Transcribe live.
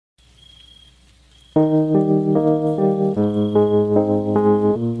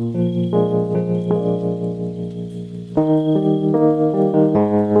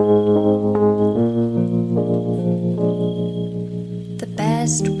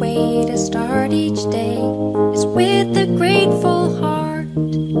way to start each day is with a grateful heart.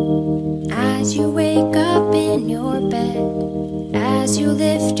 As you wake up in your bed, as you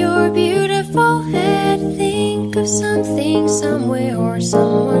lift your beautiful head, think of something, somewhere, or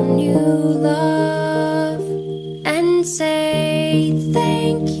someone you love, and say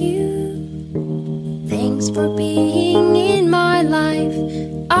thank you. Thanks for being in my life.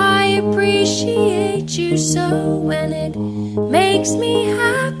 I appreciate you so, and it makes me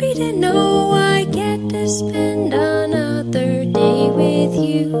happy to know I get to spend another day with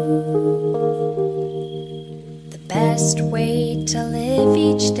you. The best way to live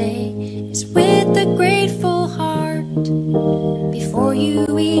each day is with a grateful heart. Before you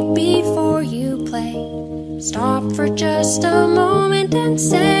eat, before you play, stop for just a moment and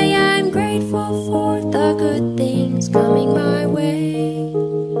say I'm grateful for the good things coming my way.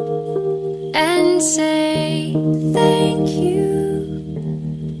 And say thank you.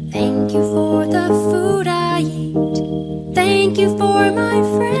 Thank you for the food I eat. Thank you for my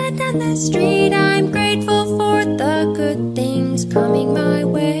friend on the street. I'm grateful for the good things coming my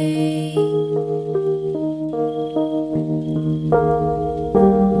way.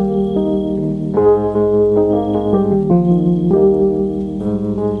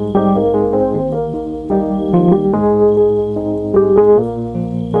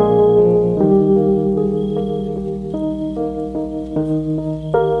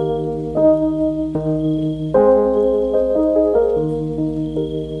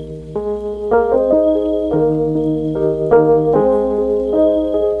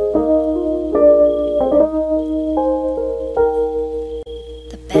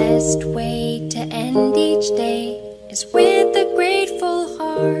 Best way to end each day is with a grateful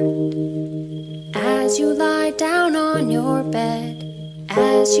heart. As you lie down on your bed,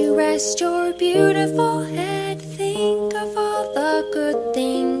 as you rest your beautiful head, think of all the good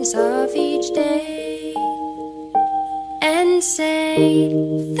things of each day, and say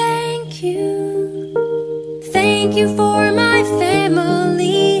thank you. Thank you for my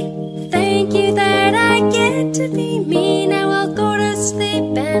family. Thank you that I get to be me. Now I'll go to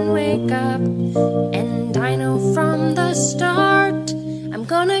sleep and wake up, and I know from the start I'm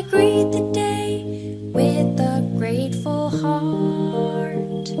gonna greet the day with a grateful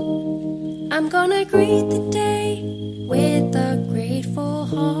heart. I'm gonna greet the day with a grateful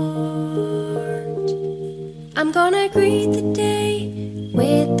heart. I'm gonna greet the day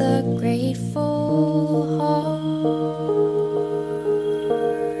with a